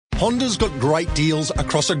Honda's got great deals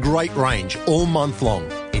across a great range all month long.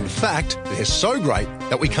 In fact, they're so great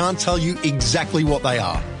that we can't tell you exactly what they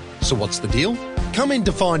are. So what's the deal? Come in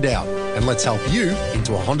to find out, and let's help you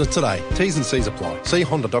into a Honda today. T's and C's apply. See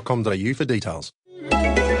honda.com.au for details.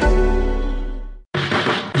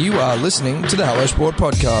 You are listening to the Hello Sport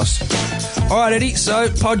Podcast. All right, Eddie, so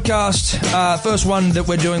podcast, first one that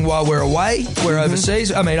we're doing while we're away. We're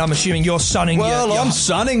overseas. I mean, I'm assuming you're sunning I'm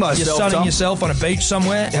sunning myself, You're sunning Tom. yourself on a beach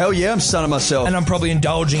somewhere. Hell yeah, I'm sunning myself. And I'm probably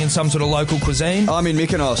indulging in some sort of local cuisine. I'm in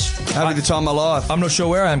Mykonos, having the time of my life. I'm not sure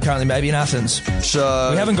where I am currently, maybe in Athens. So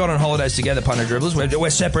we haven't gone on holidays together, punter dribblers. We're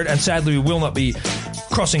separate, and sadly we will not be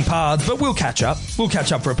crossing paths, but we'll catch up. We'll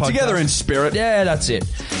catch up for a podcast. Together in spirit. Yeah, that's it.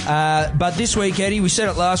 But this week, Eddie, we said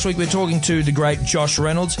it last week, we're talking to the great Josh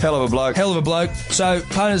Reynolds. Hell of a bloke. Hell of a bloke. So,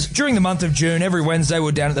 punters, during the month of June, every Wednesday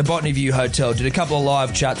we're down at the Botany View Hotel, did a couple of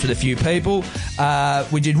live chats with a few people.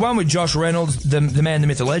 We did one with Josh Reynolds, the man, the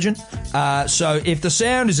myth, the legend. So if the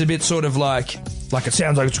sound is a bit sort of like it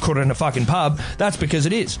sounds like it's recorded in a fucking pub, that's because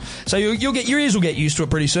it is. So your ears will get used to it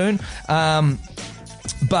pretty soon.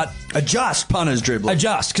 But adjust, punters dribbling.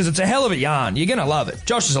 Adjust, because it's a hell of a yarn. You're going to love it.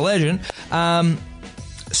 Josh is a legend.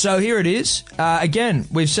 So here it is. Again,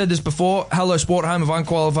 we've said this before. Hello Sport, home of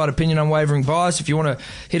unqualified opinion, unwavering bias. If you want to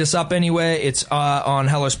hit us up anywhere, it's on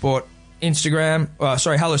Hello Sport Instagram.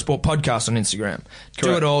 Hello Sport Podcast on Instagram. Correct.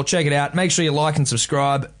 Do it all. Check it out. Make sure you like and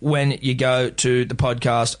subscribe when you go to the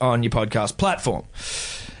podcast on your podcast platform.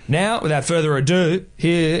 Now, without further ado,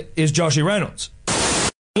 here is Joshy Reynolds.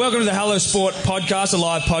 Welcome to the Hello Sport Podcast, a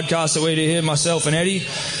live podcast that we do here, myself and Eddie.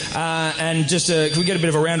 And just can we get a bit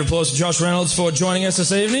of a round of applause to Josh Reynolds for joining us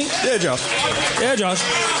this evening? Yeah, Josh. Yeah, Josh.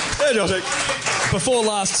 Yeah, Josh. Before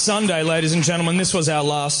last Sunday, ladies and gentlemen, this was our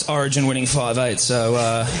last Origin winning 5-8,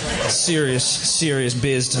 so serious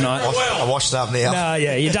biz tonight. I washed up now. No,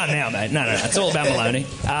 yeah, you're done now, mate. No, it's all about Maloney.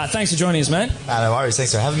 Thanks for joining us, mate. No worries,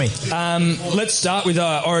 thanks for having me. Let's start with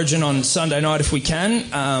Origin on Sunday night if we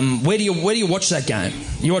can. Where do you watch that game?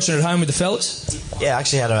 You watching it at home with the fellas? Yeah, I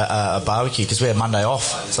actually had a barbecue because we had Monday off,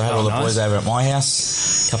 so I had all the boys over at my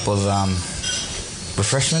house. A couple of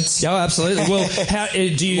refreshments. Yeah, absolutely. Well, how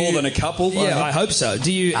do you? More than a couple? Yeah, I hope so.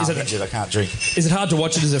 Do you? I'm injured, I can't drink. Is it hard to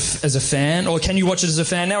watch it as a fan, or can you watch it as a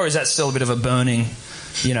fan now, or is that still a bit of a burning?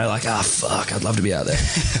 You know, like fuck, I'd love to be out there.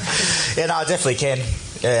 Yeah, no, I definitely can.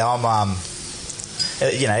 Yeah, I'm.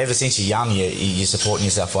 Ever since you're young, you support New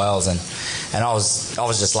South Wales, and I was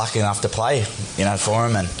just lucky enough to play, for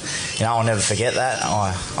him, and I'll never forget that.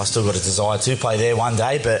 I still got a desire to play there one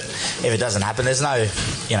day, but if it doesn't happen, there's no,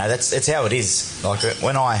 it's how it is. Like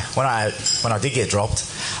when I did get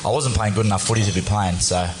dropped, I wasn't playing good enough footy to be playing,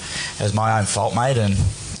 so it was my own fault, mate, and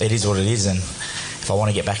it is what it is. And if I want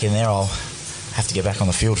to get back in there, I'll have to get back on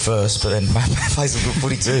the field first, but then play some good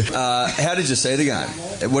footy too. How did you see the game?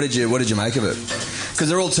 What did you make of it? Because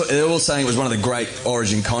they're all saying it was one of the great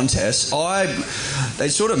Origin contests. They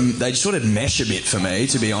sort of mesh a bit for me,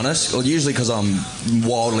 to be honest. Well, usually because I'm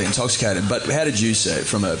wildly intoxicated. But how did you see it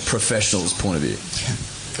from a professional's point of view?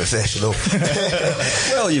 Professional.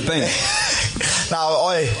 Well, you've been. No,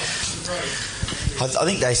 I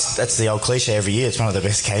think that's the old cliche every year. It's one of the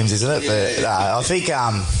best games, isn't it? But I think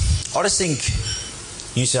I just think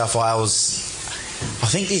New South Wales. I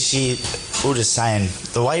think this year, we were just saying,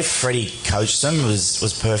 the way Freddie coached them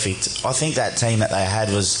was perfect. I think that team that they had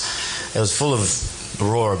was full of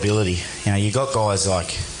raw ability. You got guys like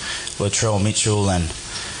Latrell Mitchell and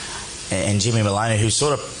Jimmy Maloney who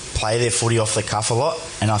sort of play their footy off the cuff a lot,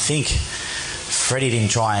 and I think Freddie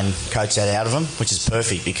didn't try and coach that out of them, which is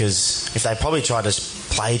perfect, because if they probably tried to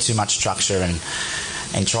play too much structure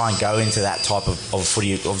and try and go into that type of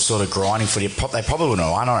footy, of sort of grinding footy, they probably wouldn't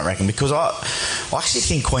have won, I don't reckon, because I actually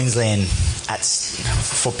think Queensland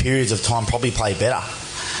for periods of time probably played better,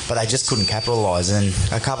 but they just couldn't capitalise, and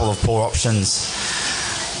a couple of poor options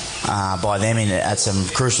by them at some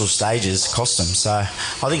crucial stages cost them. So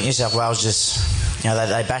I think New South Wales just,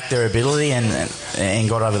 they backed their ability and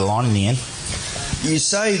got over the line in the end. You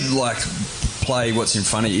say, play what's in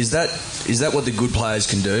front of you. Is that what the good players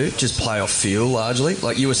can do? Just play off feel largely?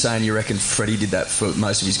 Like you were saying, you reckon Freddie did that for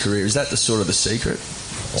most of his career. Is that the secret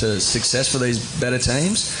to success for these better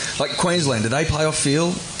teams? Like Queensland, do they play off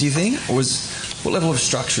feel, do you think? Or what level of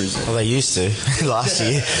structure is there? Well, they used to last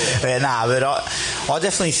year. But I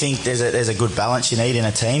definitely think there's a good balance you need in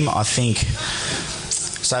a team. I think,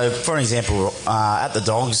 so for an example, at the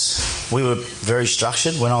Dogs, we were very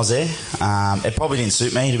structured when I was there. It probably didn't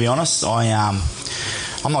suit me, to be honest.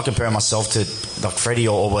 I'm not comparing myself to like Freddie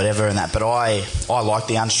or whatever and that, but I like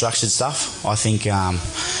the unstructured stuff. I think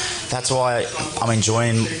that's why I'm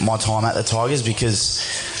enjoying my time at the Tigers, because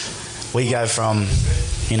we go from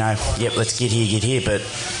yep, let's get here. But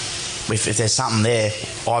if there's something there,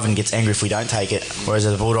 Ivan gets angry if we don't take it. Whereas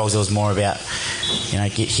at the Bulldogs, it was more about,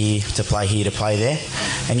 get here to play there.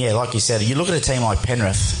 And yeah, like you said, you look at a team like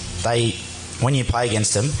Penrith, when you play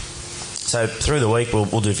against them, so through the week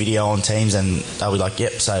we'll do video on teams and they'll be like,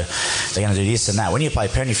 yep, so they're going to do this and that. When you play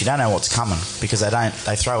Penrith, you don't know what's coming because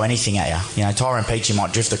they throw anything at you. Tyrone Peachey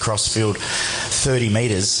might drift across field 30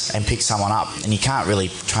 metres and pick someone up, and you can't really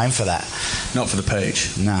train for that. Not for the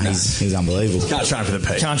Peach. No, he's unbelievable. Can't train for the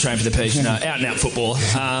Peach. Can't train for the Peach. No, out and out footballer.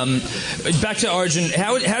 Back to Origin.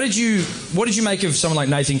 What did you make of someone like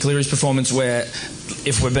Nathan Cleary's performance, where,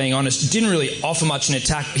 if we're being honest, didn't really offer much in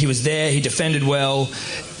attack? He was there. He defended well.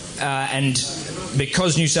 And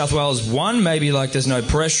because New South Wales won, maybe there's no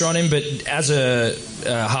pressure on him, but as a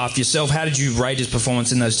half yourself, how did you rate his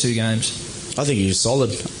performance in those two games? I think he was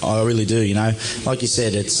solid. I really do. Like you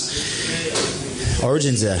said,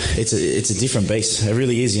 Origin's it's a different beast. It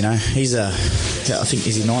really is. I think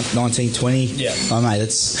is he 19, 20? Yeah. Oh mate,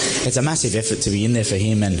 it's a massive effort to be in there for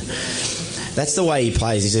him, and that's the way he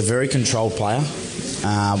plays. He's a very controlled player.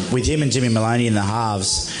 With him and Jimmy Maloney in the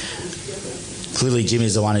halves, clearly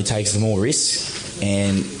Jimmy's the one who takes the more risks,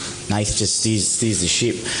 and Nath just steers the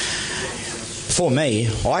ship. For me,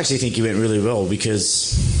 I actually think he went really well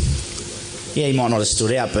because, he might not have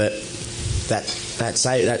stood out, but that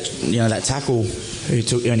tackle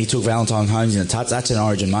when he took Valentine Holmes in the touch, that's an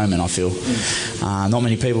Origin moment, I feel. Not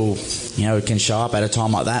many people, can show up at a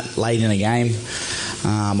time like that late in a game.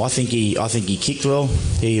 I think he kicked well.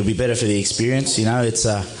 He'll be better for the experience. It's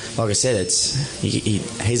like I said,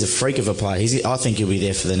 he's a freak of a player. I think he'll be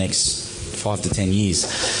there for the next 5 to 10 years,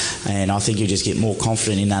 and I think he'll just get more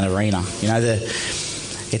confident in that arena.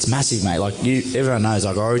 It's massive, mate. Everyone knows,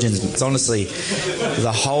 Origins. It's honestly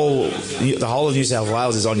the whole of New South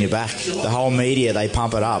Wales is on your back. The whole media, they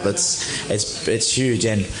pump it up. It's huge,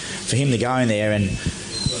 and for him to go in there and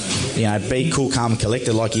be cool, calm,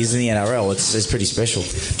 collected like he is in the NRL, it's pretty special.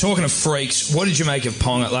 Talking of freaks, what did you make of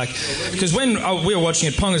Ponga? Because when we were watching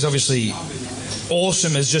it, Ponga's obviously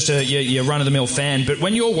awesome as just your run-of-the-mill fan, but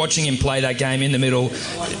when you're watching him play that game in the middle,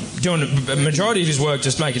 doing a majority of his work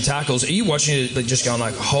just making tackles, are you watching it just going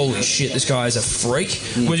holy shit, this guy is a freak?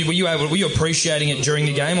 Were you appreciating it during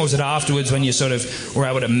the game, or was it afterwards when you sort of were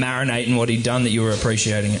able to marinate in what he'd done that you were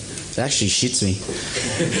appreciating it? It actually shits me.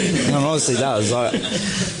 It honestly does.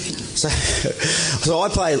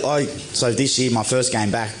 So this year my first game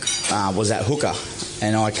back was at hooker,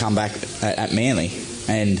 and I come back at Manly,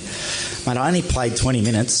 and mate, I only played 20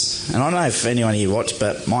 minutes, and I don't know if anyone here watched,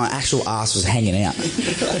 but my actual ass was hanging out.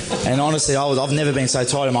 And honestly, I've never been so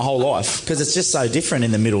tired in my whole life, because it's just so different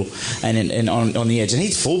in the middle and on the edge. And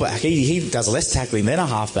he's fullback. He does less tackling than a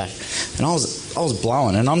halfback. And I was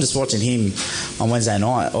blowing, and I'm just watching him on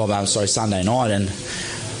Sunday night, and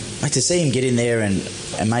mate, to see him get in there and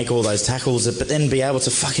make all those tackles, but then be able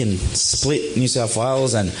to fucking split New South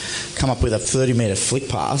Wales and come up with a 30-metre flick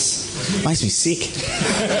pass makes me sick.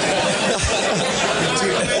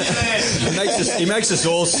 He makes us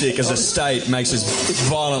all sick as a state, makes us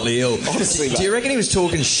violently ill. Honestly, do you reckon he was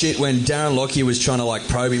talking shit when Darren Lockyer was trying to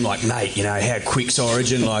probe him, mate, how quick's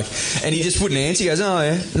Origin, and he just wouldn't answer? He goes, oh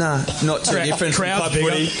yeah, nah, not too different from club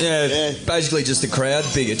footy. Yeah, basically just the crowd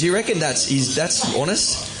bigger. Do you reckon that's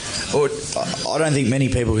honest? Or I don't think many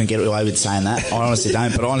people can get away with saying that. I honestly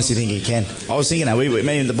don't, but I honestly think he can. I was thinking that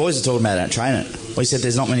the boys are talking about it at training. We said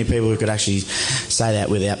there's not many people who could actually say that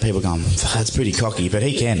without people going, that's pretty cocky, but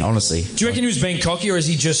he can, honestly. Do you reckon he was being cocky, or is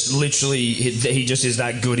he just literally, he just is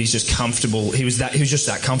that good, he's just comfortable? He was just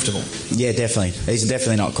that comfortable? Yeah, definitely. He's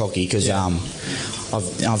definitely not cocky, because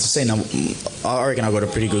I've seen him. I reckon I've got a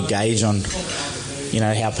pretty good gauge on,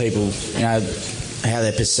 how people, how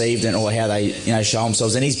they're perceived or how they show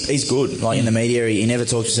themselves, and he's good. In the media, he never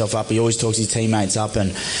talks himself up. He always talks his teammates up,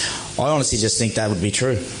 and I honestly just think that would be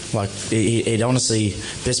true. It'd honestly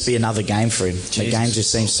just be another game for him. Jesus. The game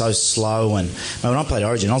just seems so slow, and when I played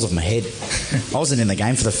Origin, I was off my head. I wasn't in the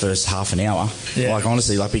game for the first half an hour. Yeah.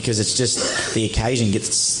 Honestly, because it's just the occasion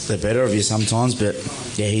gets the better of you sometimes. But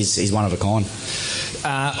yeah, he's one of a kind.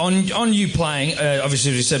 On you playing,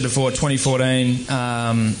 obviously as we said before, 2014,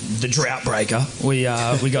 the drought breaker, we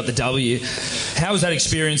got the W. How was that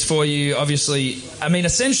experience for you? Obviously,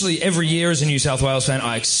 essentially every year as a New South Wales fan,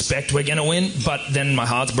 I expect we're going to win, but then my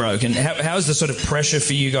heart's broken. How was the sort of pressure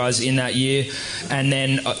for you guys in that year, and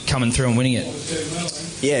then coming through and winning it?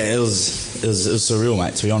 Yeah, it was surreal,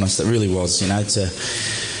 mate. To be honest, it really was.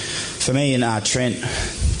 For me and Trent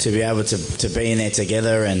to be able to be in there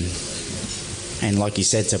together and like you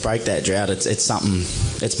said, to break that drought, it's something.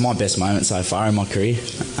 It's my best moment so far in my career.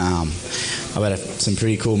 I've had some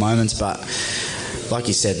pretty cool moments, but like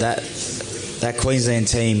you said, that Queensland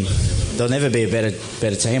team, there'll never be a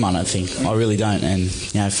better team, I don't think. I really don't. And,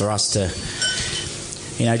 for us to,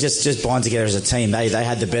 just bind together as a team, they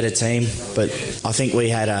had the better team, but I think we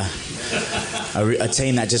had a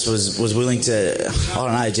team that just was willing to, I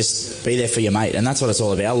don't know, just be there for your mate. And that's what it's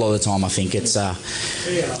all about a lot of the time, I think. It's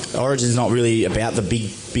Origin's not really about the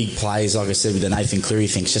big plays, like I said, with the Nathan Cleary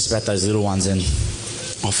thing. It's just about those little ones. And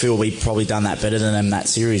I feel we probably done that better than them that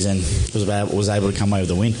series and was able to come away with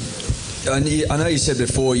the win. I know you said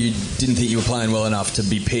before you didn't think you were playing well enough to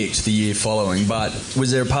be picked the year following, but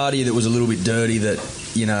was there a part of you that was a little bit dirty that,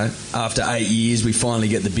 after 8 years we finally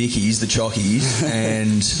get the bickies, the chockies,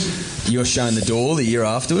 and you're shown the door the year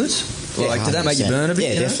afterwards? Yeah, did that make you burn a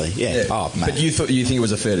bit? Yeah, definitely. Yeah. Oh, mate. But you think it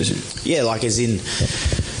was a fair decision? Yeah, as in...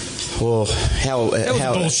 Well, that was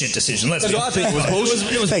a bullshit decision. Let's be I think it was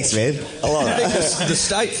bullshit. Thanks, man. I love I think the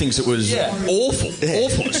state thinks it was awful. Yeah.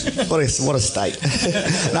 Awful. What a state.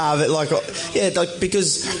 No, but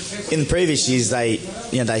because in the previous years they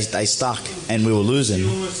stuck and we were losing,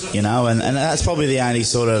 and that's probably the only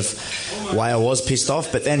sort of way I was pissed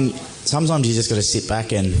off. But then sometimes you just got to sit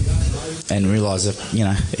back and realise that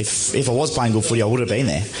if I was playing good footy I would have been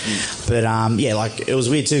there. But it was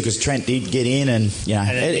weird too because Trent did get in and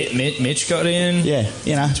Mitch got in. Yeah,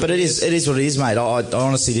 but it is what it is, mate. I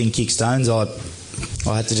honestly didn't kick stones. I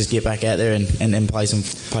had to just get back out there and play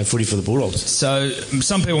footy for the Bulldogs. So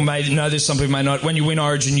some people may know this, some people may not. When you win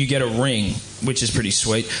Origin, you get a ring, which is pretty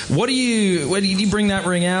sweet. Where do you bring that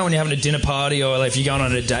ring out when you're having a dinner party or if you're going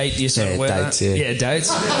on a date? Do you sort of wear dates, that? Yeah, dates.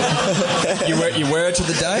 You wear it to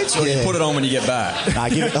the dates, or you put it on when you get back? No,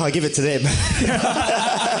 I give it to them.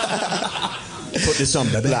 Put this on,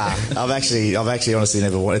 baby. Nah, I've actually honestly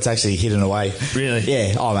never worn it. It's actually hidden away. Really?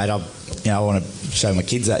 Yeah. Oh, mate, I want to show my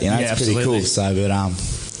kids that. It's absolutely. pretty cool. So,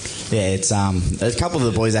 but it's a couple of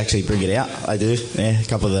the boys actually bring it out. I do. Yeah, a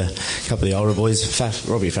couple of the older boys.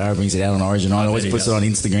 Robbie Farah brings it out on Origin. I always puts it on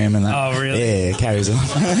Instagram and that. Oh, really? Yeah, it carries on. We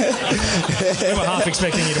were half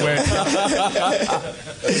expecting you to wear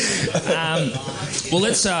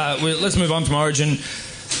it. Let's move on from Origin.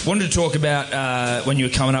 Wanted to talk about when you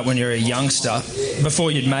were coming up, when you were a youngster,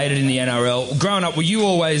 before you'd made it in the NRL. Growing up, were you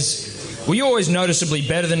always noticeably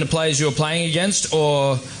better than the players you were playing against,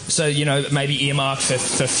 or maybe earmarked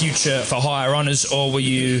for higher honours, or were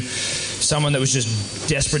you someone that was just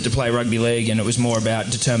desperate to play rugby league and it was more about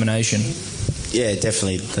determination? Yeah,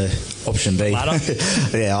 definitely the option B.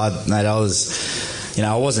 Yeah, I was,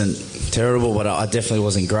 I wasn't terrible, but I definitely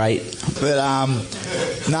wasn't great. But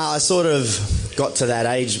I sort of got to that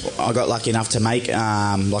age. I got lucky enough to make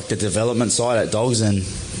the development side at Dogs, and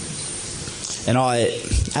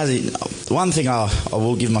one thing I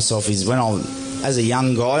will give myself is as a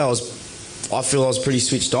young guy, I feel I was pretty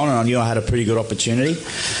switched on, and I knew I had a pretty good opportunity,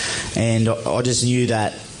 and I just knew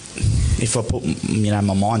that if I put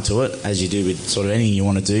my mind to it, as you do with sort of anything you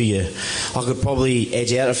want to do, I could probably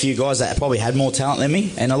edge out a few guys that probably had more talent than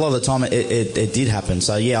me, and a lot of the time it did happen.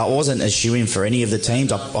 So I wasn't a shoe-in for any of the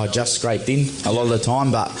teams. I just scraped in a lot of the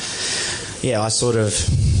time, but I sort of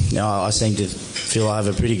I seem to feel I have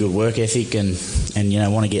a pretty good work ethic and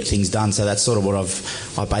want to get things done. So that's sort of what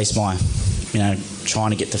I base my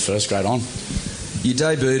trying to get to first grade on. You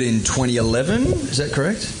debuted in 2011, is that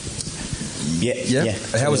correct? Yeah.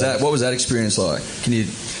 How was that? What was that experience like? Can you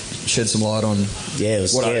shed some light on? Yeah, it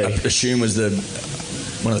was what scary. I assume was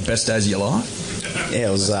one of the best days of your life. Yeah,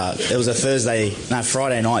 it was a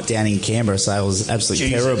Friday night down in Canberra, so it was absolutely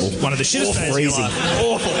terrible. One of the shittest days of your life.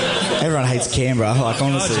 Awful. Everyone hates Canberra.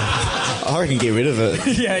 Honestly, I reckon get rid of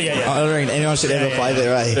it. Yeah. I don't reckon anyone should ever play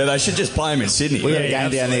there, eh? Yeah, they should just play them in Sydney. We got a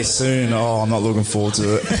game down there soon. Oh, I'm not looking forward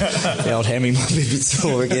to it. The old Hemi might be a bit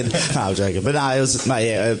sore again. No, I'm joking. But no, it was,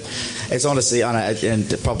 mate, it's honestly, I know,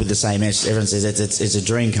 and probably the same as everyone says, it's a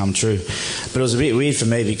dream come true. But it was a bit weird for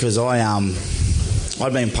me because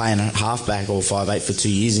I'd been playing halfback or 5'8" for 2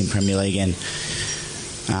 years in Premier League, and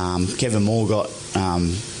Kevin Moore got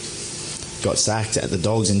sacked at the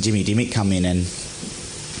Dogs, and Jimmy Dimmick come in, and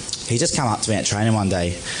he just come up to me at training one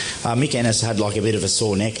day. Mick Ennis had a bit of a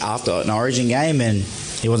sore neck after an Origin game, and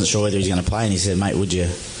he wasn't sure whether he was going to play, and he said, "Mate, would you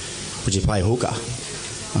play hooker?"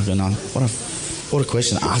 I go, "No, what a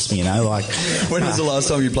question to ask me, When was the last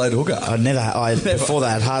time you played hooker? Before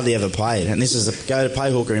that, I'd hardly ever played. And this is go to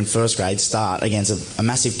play hooker in first grade, start against a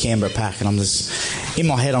massive Canberra pack. And I'm just, in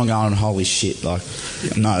my head, I'm going, holy shit, no,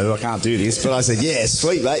 I can't do this. But I said, yeah,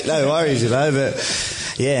 sweet, mate, no worries, But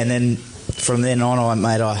yeah, and then from then on,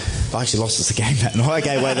 I actually lost us the game that night. I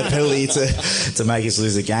gave away the penalty to make us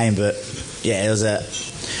lose the game. But yeah, it was a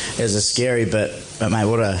scary, but mate,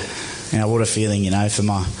 what a feeling,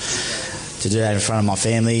 to do that in front of my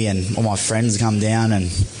family and all my friends come down, and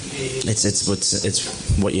it's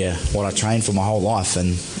what I trained for my whole life.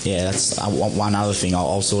 And yeah, that's one other thing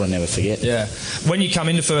I'll sort of never forget. Yeah. When you come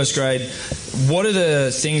into first grade, what are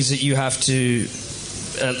the things that you have to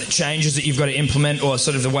changes that you've got to implement, or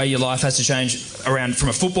sort of the way your life has to change around from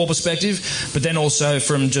a football perspective, but then also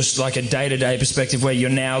from just like a day-to-day perspective where you're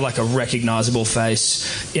now like a recognisable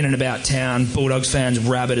face in and about town, Bulldogs fans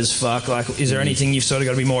rabid as fuck? Like, is there anything you've sort of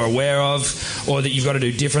got to be more aware of or that you've got to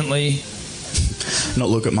do differently? Not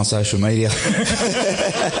look at my social media.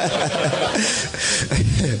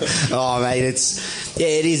 Oh, mate,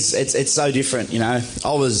 it is. It's so different, you know.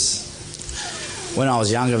 When I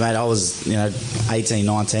was younger, mate, I was, 18,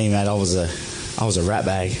 19, mate, I was a rat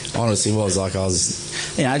bag. Honestly was. Like, I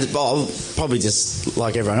was, probably just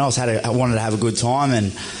like everyone else, I wanted to have a good time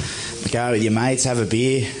and go with your mates, have a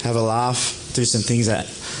beer, have a laugh, do some things that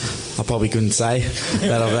I probably couldn't say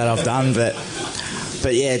that I've done, but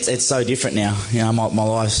yeah, it's so different now. You know, my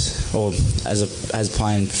life's, or as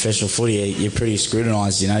playing professional footy, you're pretty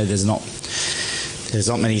scrutinised. You know, there's not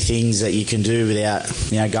many things that you can do without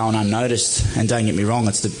going unnoticed. And don't get me wrong,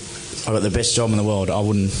 I've got the best job in the world. I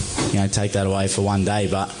wouldn't take that away for one day.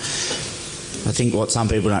 But I think what some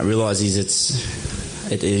people don't realise is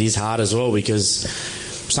it is hard as well, because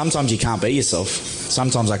sometimes you can't be yourself.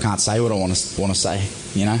 Sometimes I can't say what I want to say,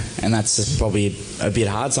 and that's probably a bit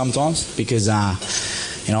hard sometimes, because I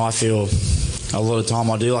feel a lot of time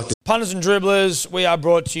I do like to. Punters and Dribblers, we are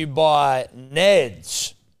brought to you by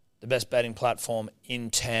Neds, the best betting platform in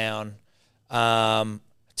town. I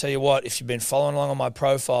tell you what, if you've been following along on my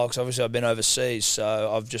profile, because obviously I've been overseas,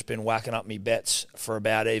 so I've just been whacking up me bets for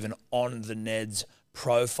about even on the Neds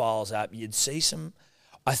profiles app. You'd see some.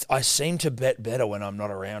 I seem to bet better when I'm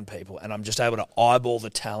not around people, and I'm just able to eyeball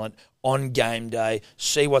the talent on game day,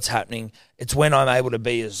 see what's happening. It's when I'm able to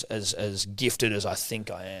be as gifted as I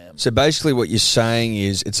think I am. So basically what you're saying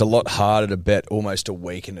is it's a lot harder to bet almost a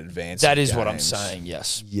week in advance. That is what I'm saying,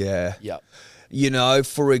 yes. Yeah. Yep.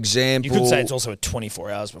 For example... You could say it's also at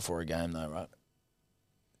 24 hours before a game though, right?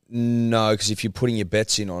 No, because if you're putting your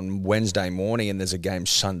bets in on Wednesday morning and there's a game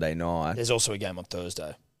Sunday night... There's also a game on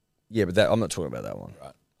Thursday. Yeah, but I'm not talking about that one.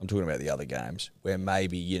 Right. I'm talking about the other games where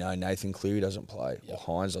maybe, Nathan Cleary doesn't play or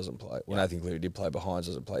Hines doesn't play. Well, Nathan Cleary did play, but Hines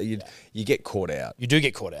doesn't play. You get caught out. You do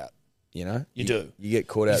get caught out. You know? You do. You get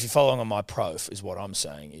caught out. If you're following on my prof, is what I'm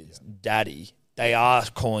saying is daddy. They are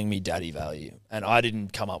calling me daddy value, and I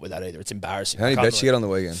didn't come up with that either. It's embarrassing. How many bets you get on the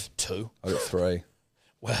weekend? 2. I got 3.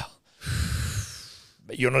 Well,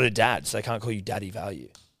 but you're not a dad, so they can't call you daddy value.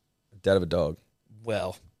 Dad of a dog.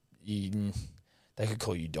 Well, they could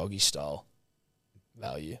call you doggy style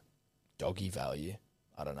value. Doggy value.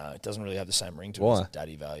 I don't know. It doesn't really have the same ring to it as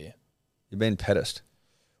daddy value. You're being pedest.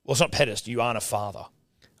 Well, it's not pedest. You aren't a father.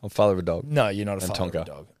 I'm father of a dog. No, you're not a and father Tonka. of a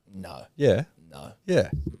dog. No. Yeah. No. Yeah.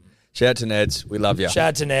 Shout out to Neds. We love you. Shout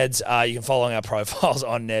out to Neds. You can follow our profiles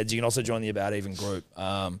on Neds. You can also join the About Even group,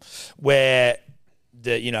 where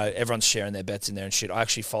everyone's sharing their bets in there and shit. I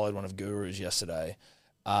actually followed one of Guru's yesterday,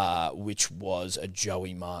 which was a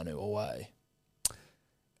Joey Manu away.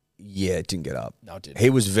 Yeah, it didn't get up. No, it didn't.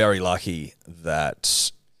 He was very lucky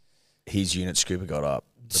that his unit scooper got up.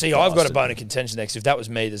 See, I've got a bone of contention next. If that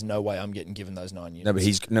was me, there's no way I'm getting given those 9 units.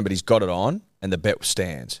 No, but he's got it on, and the bet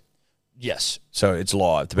stands. Yes. So it's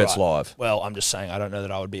live. The bet's live. Well, I'm just saying I don't know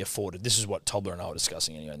that I would be afforded. This is what Tobler and I were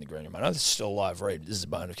discussing anyway in the green room. I know this is still a live read. This is a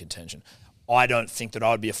bone of contention. I don't think that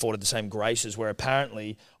I would be afforded the same graces where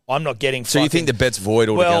apparently I'm not getting. So you think the bet's void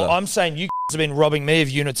altogether? Well, I'm saying you have been robbing me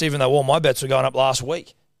of units, even though all my bets were going up last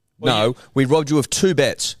week. Well, we robbed you of 2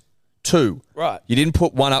 bets. 2. Right. You didn't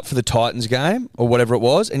put one up for the Titans game or whatever it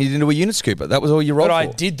was, and you didn't do a unit scooper. That was all you robbed But I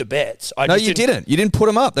for. did the bets. No, you didn't. You didn't put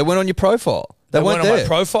them up. They weren't on your profile. They weren't on there. my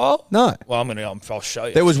profile? No. Well, I'll show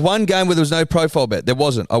you. There was one game where there was no profile bet. There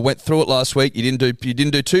wasn't. I went through it last week. You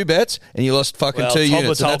didn't do 2 bets, and you lost fucking 2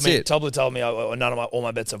 units. And that's it. Tobler told me all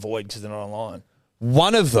my bets are void because they're not online.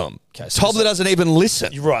 One of them. Okay, so Tobler doesn't even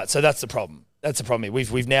listen. You're right. So that's the problem. That's the problem.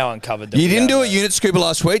 We've now uncovered that. You didn't do a unit scooper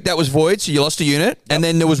last week. That was void, so you lost a unit. Yep. And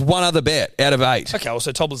then there was one other bet out of 8. Okay, well,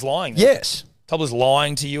 so Tobler's lying then. Yes. Tobler's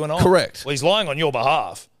lying to you and I. Correct. Well, he's lying on your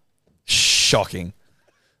behalf. Shocking.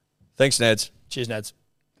 Thanks, Neds. Cheers, Neds.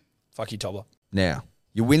 Fuck you, Tobler. Now,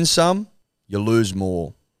 you win some, you lose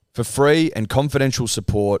more. For free and confidential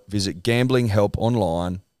support, visit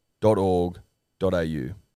gamblinghelponline.org.au.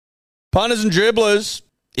 Punters and Dribblers,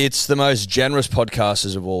 it's the most generous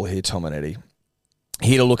podcasters of all here, Tom and Eddie.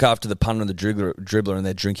 Here to look after the punter and the dribbler and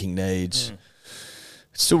their drinking needs.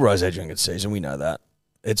 It's still rosé drinking season, we know that.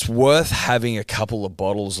 It's worth having a couple of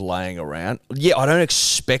bottles laying around. Yeah, I don't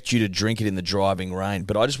expect you to drink it in the driving rain,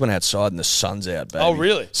 but I just went outside and the sun's out, baby. Oh,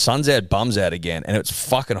 really? Sun's out, bum's out again, and it's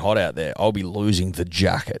fucking hot out there. I'll be losing the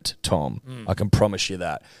jacket, Tom. I can promise you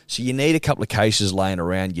that. So you need a couple of cases laying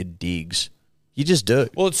around your digs. You just do.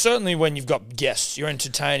 Well, it's certainly when you've got guests, you're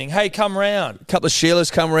entertaining. Hey, come round. A couple of Sheilas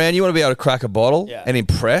come around. You want to be able to crack a bottle and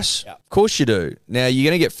impress? Yeah. Of course you do. Now, you're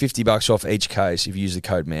going to get $50 off each case if you use the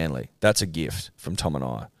code Manly. That's a gift from Tom and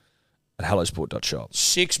I at hellosport.shop.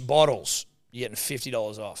 6 bottles. You're getting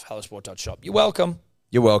 $50 off hellosport.shop. You're welcome.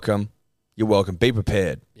 You're welcome. You're welcome. Be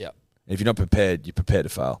prepared. Yeah. And if you're not prepared, you're prepared to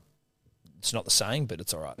fail. It's not the saying, but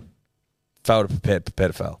it's all right. Fail to prepare, prepare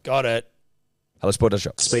to fail. Got it.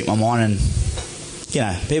 hellosport.shop. Speak my mind, and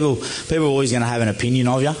people are always going to have an opinion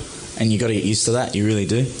of you, and you got to get used to that. You really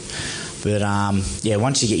do. But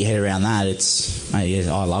once you get your head around that,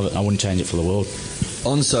 I love it. I wouldn't change it for the world.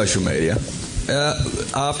 On social media,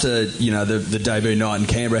 after the debut night in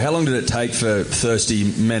Canberra, how long did it take for thirsty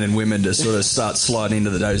men and women to sort of start sliding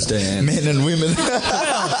into those DMs? Men and women.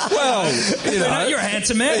 Well, you're a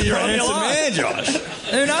handsome man. You're a handsome man, Josh.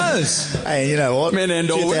 Who knows? Hey, you know what? Men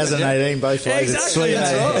and all 2018, both ways. Exactly.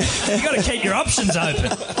 That's right. You got to keep your options open.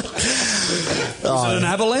 Was it an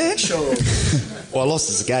avalanche? Well, I lost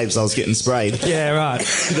this game, so I was getting sprayed. Yeah, right.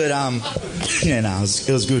 But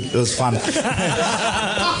it was good. It was fun.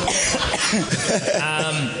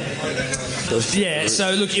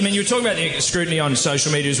 So look, I mean, you were talking about the scrutiny on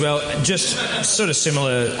social media as well. Just sort of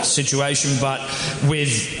similar situation, but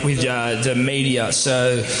with the media.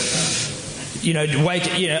 So,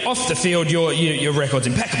 off the field, your record's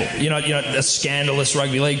impeccable. You're not a scandalous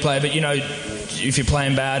rugby league player, but if you're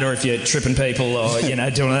playing bad or if you're tripping people or doing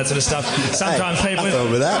that sort of stuff, sometimes people. Nothing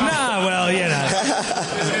wrong with that. No, well,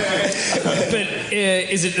 But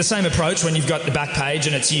is it the same approach when you've got the back page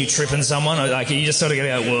and it's you tripping someone, or like you just sort of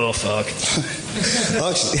go, "Well, fuck." I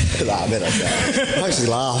actually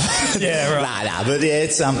laugh. Yeah, right. But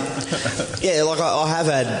it's I have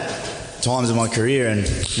had times in my career, and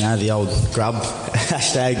the old grub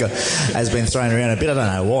hashtag has been thrown around a bit. I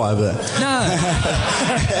don't know why, but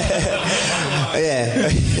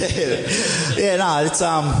it's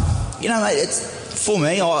mate, it's for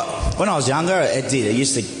me. When I was younger, it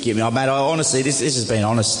used to get me. Mate, honestly, this has been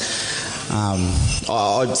honest.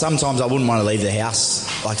 Sometimes I wouldn't want to leave the house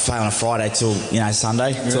on a Friday till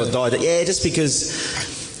Sunday till it died. Yeah, just because,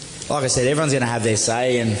 like I said, everyone's going to have their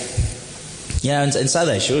say, and and so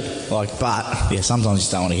they should. Sometimes you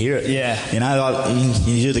just don't want to hear it. Yeah. You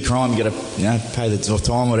do the crime, you got to pay the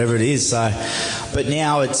time, whatever it is. So, but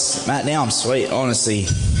now now I'm sweet. Honestly,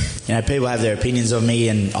 people have their opinions of me,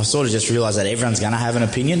 and I've sort of just realised that everyone's going to have an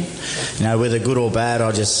opinion. Whether good or bad,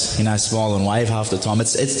 I just smile and wave half the time.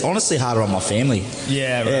 It's honestly harder on my family.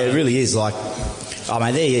 Yeah, right. Yeah, it really is. They're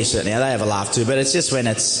used to it now. They have a laugh too, but it's just when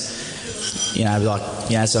it's.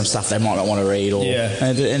 Some stuff they might not want to read, or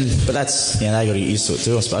but that's they got to get used to it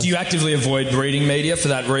too, I suppose. Do you actively avoid reading media for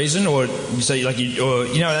that reason, or players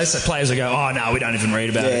that go, "Oh no, we don't even read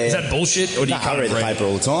about it." Is that bullshit, or do you I read the paper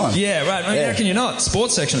all the time? Yeah, right. How can you not?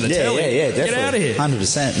 Sports section of the telly. Yeah, definitely. Get out of here.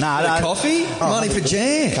 100%. No, coffee, money for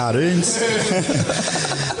jam, cartoons.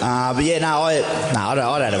 I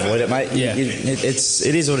don't avoid it, mate. Yeah. It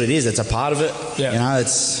is what it is. It's a part of it. Yeah.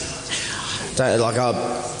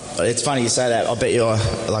 It's funny you say that. I bet you're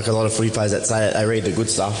like a lot of footy players that say that they read the good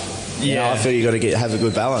stuff. I feel you got to have a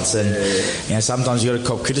good balance, and sometimes you got to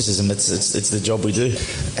cop criticism. It's the job we do.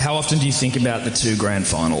 How often do you think about the 2 grand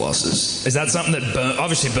final losses? Is that something that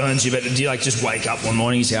obviously burns you? But do you just wake up one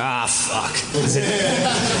morning and say, fuck? Is it?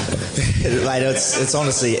 Mate, it's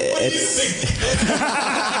honestly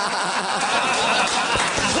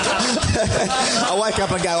I wake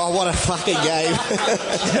up and go, "Oh, what a fucking game!"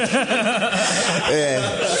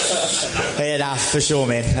 For sure,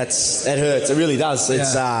 man. It hurts. It really does.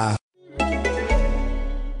 It's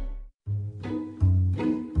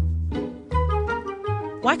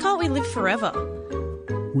Why can't we live forever?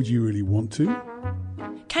 Would you really want to?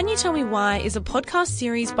 Can You Tell Me Why is a podcast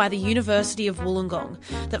series by the University of Wollongong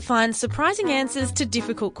that finds surprising answers to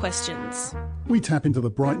difficult questions. We tap into the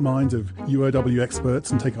bright minds of UOW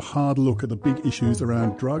experts and take a hard look at the big issues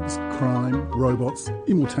around drugs, crime, robots,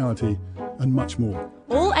 immortality, and much more.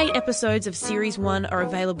 All 8 episodes of Series 1 are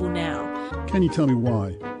available now. Can You Tell Me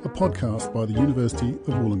Why? A podcast by the University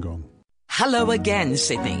of Wollongong. Hello again,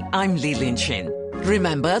 Sydney. I'm Lee Lin Chin.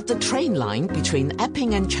 Remember, the train line between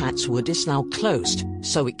Epping and Chatswood is now closed,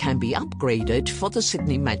 so it can be upgraded for the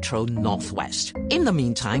Sydney Metro Northwest. In the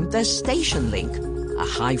meantime, there's Station Link, a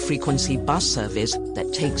high-frequency bus service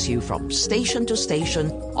that takes you from station to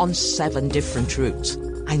station on 7 different routes.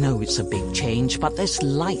 I know it's a big change, but there's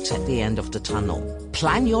light at the end of the tunnel.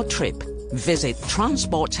 Plan your trip. Visit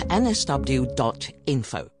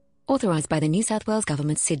transportnsw.info. Authorised by the New South Wales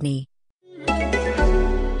Government, Sydney.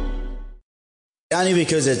 Only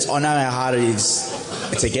because I know how hard it is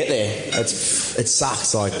to get there. It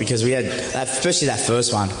sucks, because we had especially that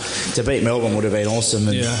first one to beat Melbourne would have been awesome,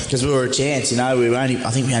 because we were a chance. I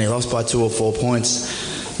think we only lost by 2 or 4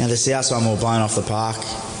 points. The South one we were blown off the park.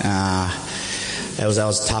 That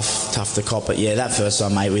was tough to cop. But yeah, that first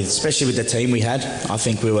one, mate, especially with the team we had, I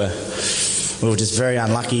think we were just very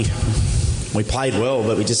unlucky. We played well,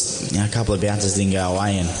 but we just a couple of bounces didn't go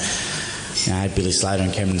away, and I had Billy Slater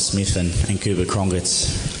and Cameron Smith and Cooper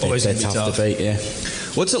Congret's. Always they're tough to beat, yeah.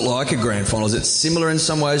 What's it like a grand final? Is it similar in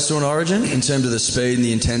some ways to an Origin in terms of the speed and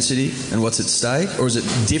the intensity and what's at stake, or is it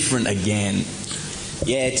different again?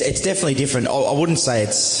 Yeah, it's definitely different. I wouldn't say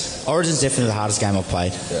Origin's definitely the hardest game I've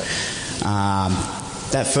played. Yeah.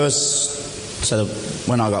 That first,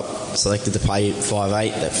 when I got selected to play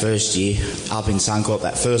 5'8", that first year up in Suncorp,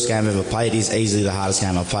 that first game I ever played is easily the hardest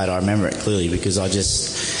game I've played. I remember it clearly because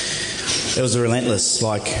it was relentless.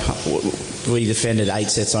 We defended 8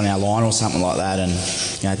 sets on our line or something like that, and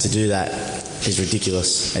to do that is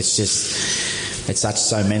ridiculous. It's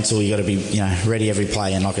so mental. You got to be ready every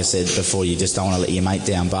play, and like I said before, you just don't want to let your mate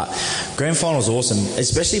down. But grand final's awesome,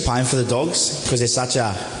 especially playing for the Dogs, because they're such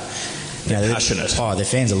a they're passionate. Their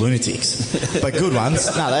fans are lunatics, but good ones.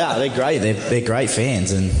 No, they are. They're great. They're great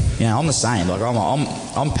fans, and I'm the same.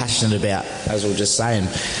 I'm passionate about, as we were just saying,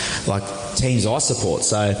 teams I support.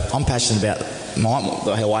 So I'm passionate about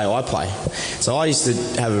the way I play. So I used to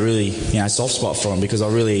have a really soft spot for them because I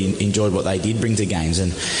really enjoyed what they did bring to games.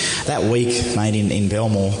 And that week, mate, in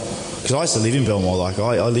Belmore, because I used to live in Belmore,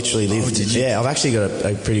 I literally lived. Oh, did you? Yeah, I've actually got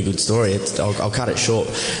a pretty good story. I'll cut it short.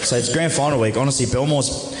 So it's grand final week. Honestly,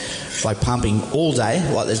 Belmore's pumping all day.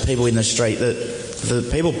 There's people in the street the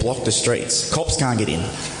people block the streets. Cops can't get in.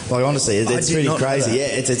 Honestly, it's pretty crazy. Yeah,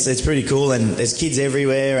 it's pretty cool, and there's kids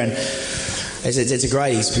everywhere, and it's a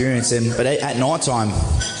great experience. But at night time,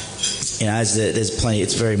 there's plenty.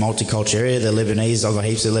 It's a very multicultural area. The Lebanese, I've got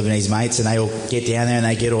heaps of Lebanese mates, and they all get down there and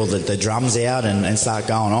they get all the drums out and start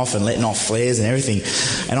going off and letting off flares and everything.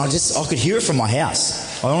 And I could hear it from my house.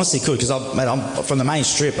 I honestly could, because I'm from the main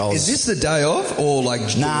strip. Is this the day of, or the week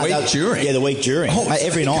during? Yeah, the week during. Oh, mate,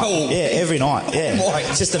 every night. cool. Yeah, every night. Yeah,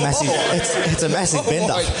 it's just a massive. It's a massive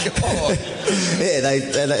bender.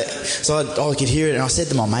 Yeah, so I could hear it, and I said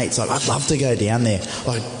to my mates, I'd love to go down there,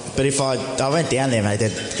 but if I went down there, mate,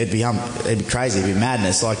 it'd be crazy, it'd be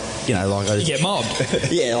madness, You get mobbed.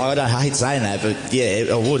 Yeah, I hate saying that, but yeah,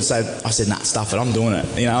 I would. So I said, nah, stuff it, I'm doing it.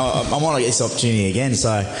 I want to get this opportunity again.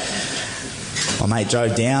 So my mate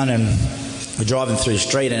drove down, and we're driving through the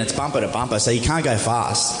street, and it's bumper to bumper, so you can't go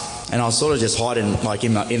fast. And I was sort of just hiding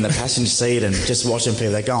in the passenger seat and just watching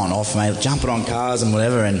people. They're going off, mate, jumping on cars and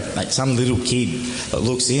whatever. And some little kid that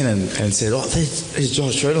looks in and said, "Oh, there's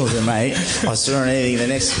Josh Reynolds, mate." I saw anything. The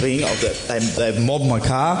next thing, they mobbed my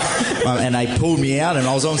car and they pulled me out, and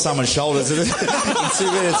I was on someone's shoulders in 2 minutes.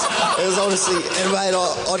 It was honestly, and mate,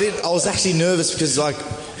 I was actually nervous because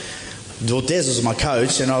Des was my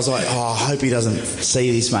coach, and I was like, I hope he doesn't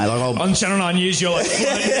see this, mate. On Channel 9 News, you're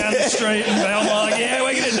floating down the street and Belmore, yeah,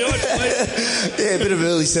 we're going to do it, please. Yeah, a bit of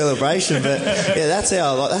early celebration, but yeah, that's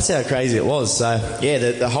how crazy it was. So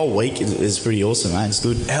yeah, the whole week is pretty awesome, mate. It's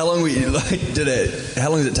good. How long were you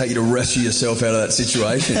How long did it take you to rescue yourself out of that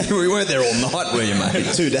situation? We weren't there all night, were you,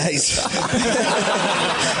 mate? 2 days.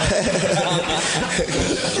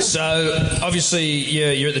 So obviously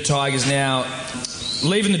you're at the Tigers now.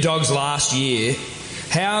 Leaving the Dogs last year,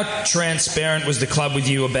 how transparent was the club with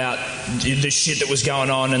you about the shit that was going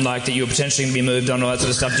on and that you were potentially going to be moved on and all that sort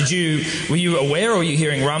of stuff? Were you aware, or were you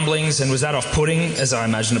hearing rumblings, and was that off-putting, as I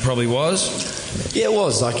imagine it probably was? Yeah, it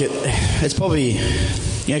was. It's probably,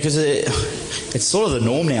 because it's sort of the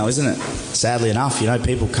norm now, isn't it? Sadly enough,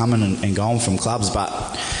 people coming and going from clubs, but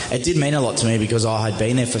it did mean a lot to me because I had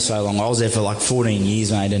been there for so long. I was there for 14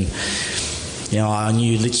 years, mate, and I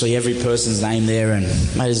knew literally every person's name there, and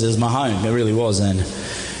mate, it was my home. It really was. And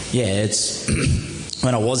yeah, it's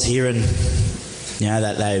when I was hearing,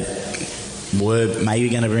 that they were maybe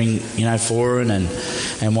going to bring, Foran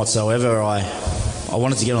and whatsoever, I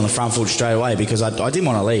wanted to get on the front foot straight away because I didn't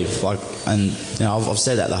want to leave. I've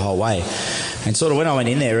said that the whole way. And sort of when I went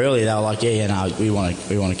in there early, they were like, we want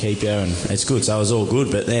to keep you, and it's good. So it was all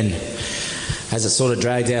good. But then, as it sort of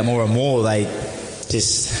dragged out more and more, they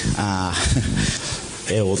just,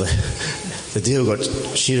 the deal got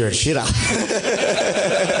shitter and shitter.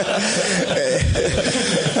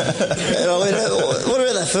 And I went, what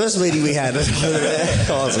about that first meeting we had. What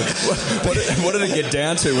did it get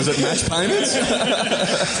down to? Was it match payments?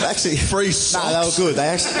 Actually, free socks? No, they were good. They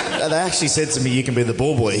actually said to me, "You can be the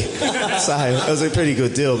ball boy." So it was a pretty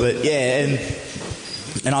good deal. But yeah,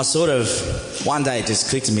 and I sort of one day it just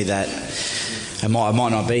clicked to me that I might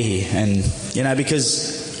not be here, and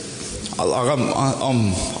because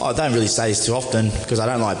I don't really say this too often because I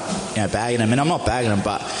don't like bagging them, and I'm not bagging them,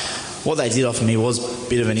 but what they did offer me was a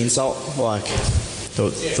bit of an insult, like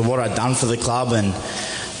for what I'd done for the club, and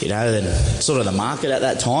and sort of the market at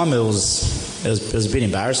that time. It was a bit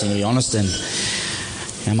embarrassing, to be honest, and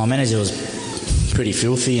my manager was pretty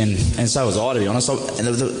filthy, and so was I, to be honest. But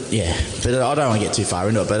I don't want to get too far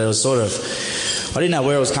into it, but it was sort of, I didn't know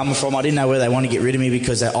where it was coming from. I didn't know where they wanted to get rid of me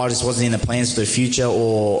because I just wasn't in the plans for the future,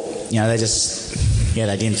 or they just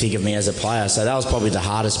they didn't think of me as a player. So that was probably the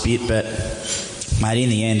hardest bit. But mate, in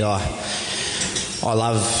the end, I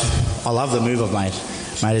love the move I've made,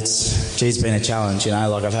 mate. It's been a challenge.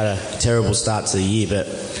 Like I've had a terrible start to the year, but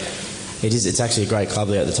it's actually a great club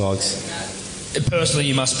there at the Tigers. Personally,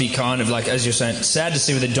 you must be kind of like, as you're saying, sad to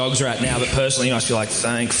see where the Dogs are at now, but personally you must be like,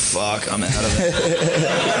 thank fuck, I'm out of it.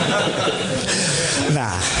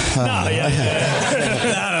 No,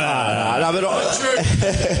 but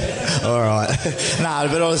all right. No,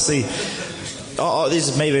 but honestly, this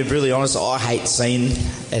is me being really honest. I hate seeing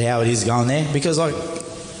at how it is going there because, don't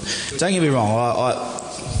get me wrong,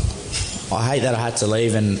 I hate that I had to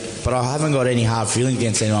leave, but I haven't got any hard feelings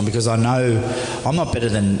against anyone because I know I'm not bigger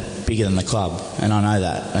than the club, and I know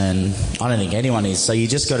that, and I don't think anyone is. So you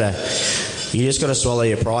just got to swallow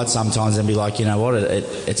your pride sometimes and be like, you know what,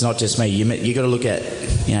 it's not just me. You got to look at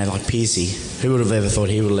like Piercy. Who would have ever thought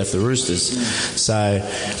he would have left the Roosters? So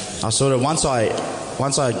I sort of once I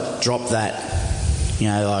dropped that,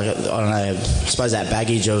 I don't know, I suppose that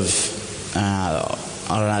baggage of.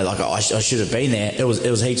 I don't know, like I should have been there. It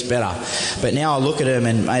was heaps better. But now I look at them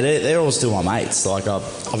and mate, they're all still my mates. Like I've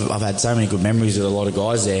had so many good memories with a lot of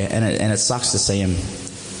guys there, and it sucks to see them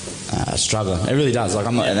struggling. It really does. Like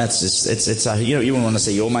I'm not, and that's just it's you wouldn't want to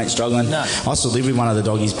see your mate struggling. No. I still live with one of the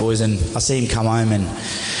Doggies boys, and I see him come home, and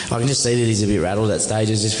I can just see that he's a bit rattled at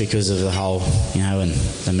stages just because of the whole, and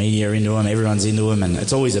the media are into him, everyone's into him, and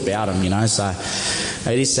it's always about him, So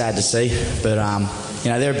it is sad to see, but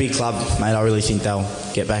they're a big club, mate. I really think they'll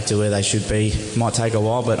get back to where they should be. It might take a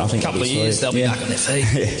while, but I think a couple of years they'll be back on their feet.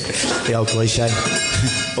 The old cliche.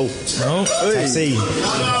 Taxi.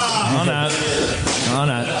 I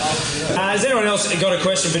know. Has anyone else got a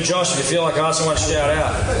question for Josh? If you feel like asking one, shout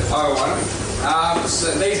out.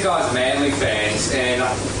 So these guys are Manly fans, and a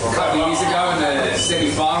couple of years ago in the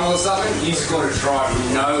semi-final or something, you scored a try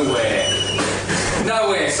from nowhere,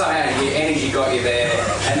 somehow your energy got you there,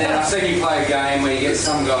 and then I've seen you play a game where you get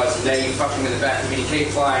some guy's knee fucking in the back of you, and you keep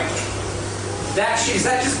playing. Is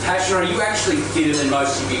that just passion, or are you actually fitter than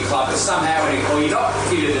most of your club, but somehow, or you're not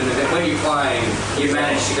fitter than them, when you're playing, you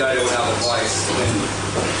manage to go to another place?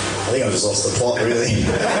 I think I've just lost the plot, really.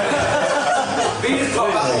 But you just pop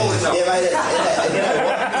up all the time. Yeah, mate, and you know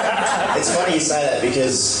what? It's funny you say that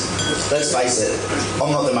because, let's face it,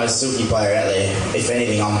 I'm not the most silky player out there. If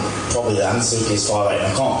anything, I'm probably the unsilkiest 5'8" in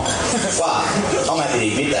the comp. But I'm happy to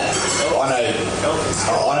admit that.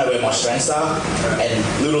 I know where my strengths are,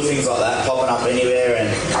 and little things like that popping up anywhere and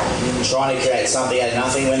trying to create something out of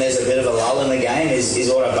nothing when there's a bit of a lull in the game is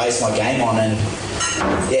what I base my game on. And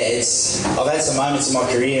yeah, I've had some moments in my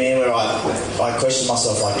career, man, where I question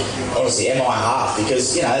myself, like, honestly, am I a half?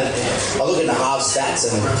 Because, I look at the half stats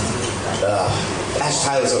and Ash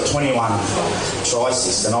Taylor's got 21 try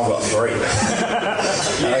assists and I've got 3.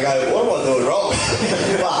 And I go, what am I doing wrong?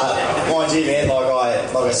 But mind you, man,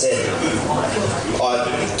 like I said,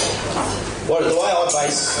 the way I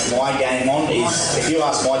base my game on is, if you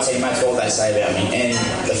ask my teammates what they say about me, and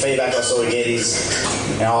the feedback I sort of get is,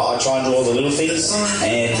 I try and do all the little things,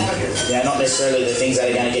 and not necessarily the things that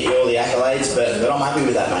are going to get you all the accolades, but I'm happy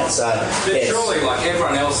with that, mate. So, but surely, like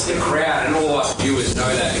everyone else, the crowd and all us viewers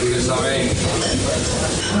know that, because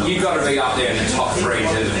you've got to be up there in the top 3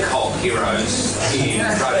 to the cult heroes in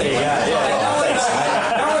rugby. Thanks,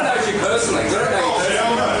 mate. No one knows you personally. We don't know you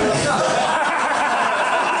personally.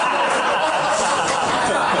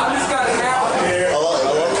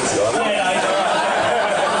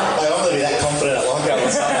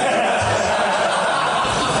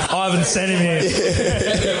 Send him here.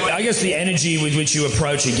 I guess the energy with which you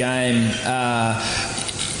approach a game,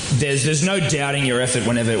 there's no doubting your effort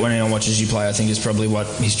when anyone watches you play. I think is probably what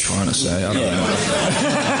he's trying to say. I don't know.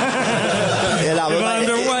 If I have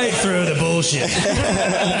to wade through the bullshit.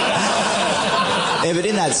 Yeah, but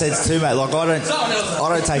in that sense too, mate. Like I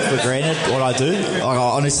don't take for granted what I do. Like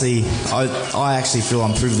I actually feel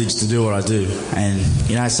I'm privileged to do what I do. And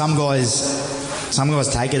you know, some guys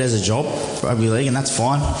take it as a job, rugby league, and that's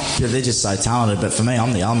fine. They're just so talented. But for me,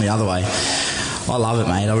 I'm the other way. I love it,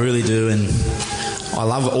 mate. I really do, and I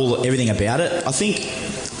love everything about it. I think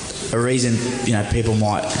a reason, you know, people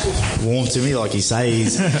might warm to me, like you say,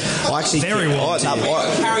 is I actually very warm.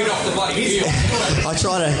 Carried off the bloody field. I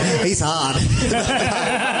try to. He's hard.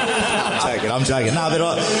 I'm joking. No, but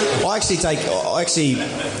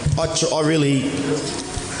I really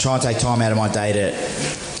try and take time out of my day to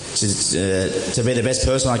be the best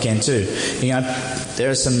person I can too. You know,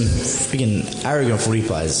 there are some freaking arrogant footy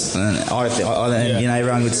players, and you know,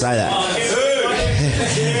 everyone would say that.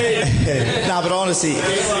 No, but honestly,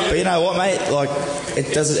 you know what, mate? Like,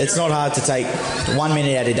 it's not hard to take 1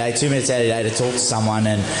 minute out of your day, 2 minutes out of your day to talk to someone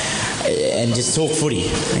and just talk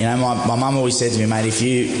footy. You know, my mum always said to me, mate, if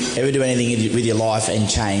you ever do anything with your life and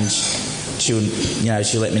change, she'll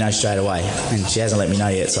let me know straight away, and she hasn't let me know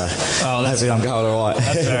yet. So hopefully I'm going all right.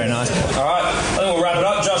 That's very nice. All right, I think we'll wrap it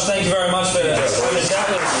up. Josh, thank you very much for having the chat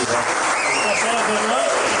with us.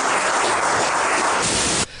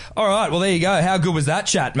 All right, well, there you go. How good was that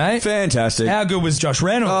chat, mate? Fantastic. How good was Josh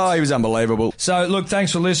Reynolds? Oh, he was unbelievable. So, look,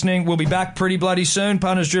 thanks for listening. We'll be back pretty bloody soon.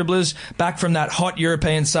 Punters, dribblers, back from that hot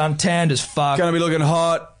European sun, tanned as fuck. Going to be looking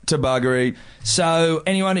hot to buggery. So,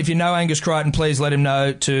 anyone, if you know Angus Crichton, please let him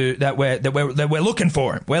know that we're looking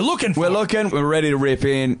for him. We're looking. We're ready to rip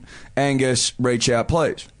in. Angus, reach out,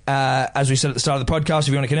 please. As we said at the start of the podcast, if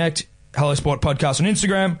you want to connect, Hello Sport Podcast on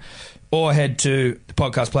Instagram, or head to the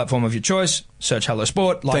podcast platform of your choice. Search Hello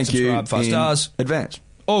Sport. Like, subscribe, 5 stars. Advance.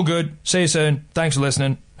 All good. See you soon. Thanks for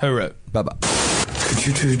listening. Hooroo. Bye-bye. Could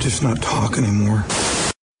you two just not talk anymore?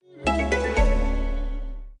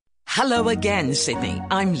 Hello again, Sydney.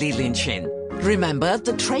 I'm Lilian Chin. Remember,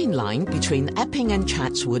 the train line between Epping and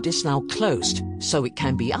Chatswood is now closed, so it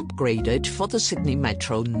can be upgraded for the Sydney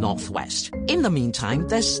Metro Northwest. In the meantime,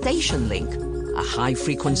 there's Station Link, a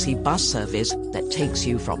high-frequency bus service that takes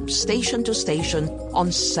you from station to station on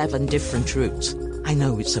 7 different routes. I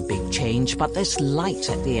know it's a big change, but there's light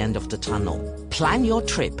at the end of the tunnel. Plan your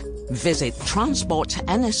trip. Visit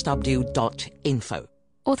transportnsw.info.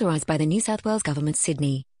 Authorised by the New South Wales Government,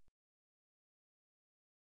 Sydney.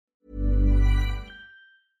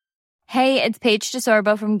 Hey, it's Paige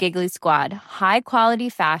DeSorbo from Giggly Squad. High quality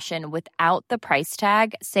fashion without the price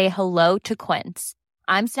tag. Say hello to Quince.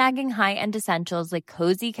 I'm snagging high-end essentials like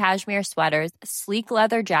cozy cashmere sweaters, sleek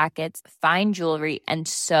leather jackets, fine jewelry, and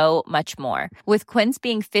so much more. With Quince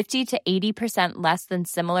being 50 to 80% less than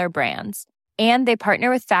similar brands. And they partner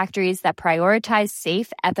with factories that prioritize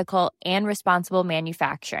safe, ethical, and responsible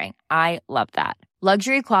manufacturing. I love that.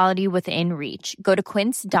 Luxury quality within reach. Go to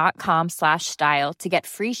quince.com/style to get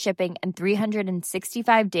free shipping and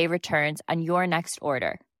 365-day returns on your next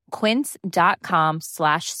order.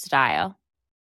 Quince.com/style.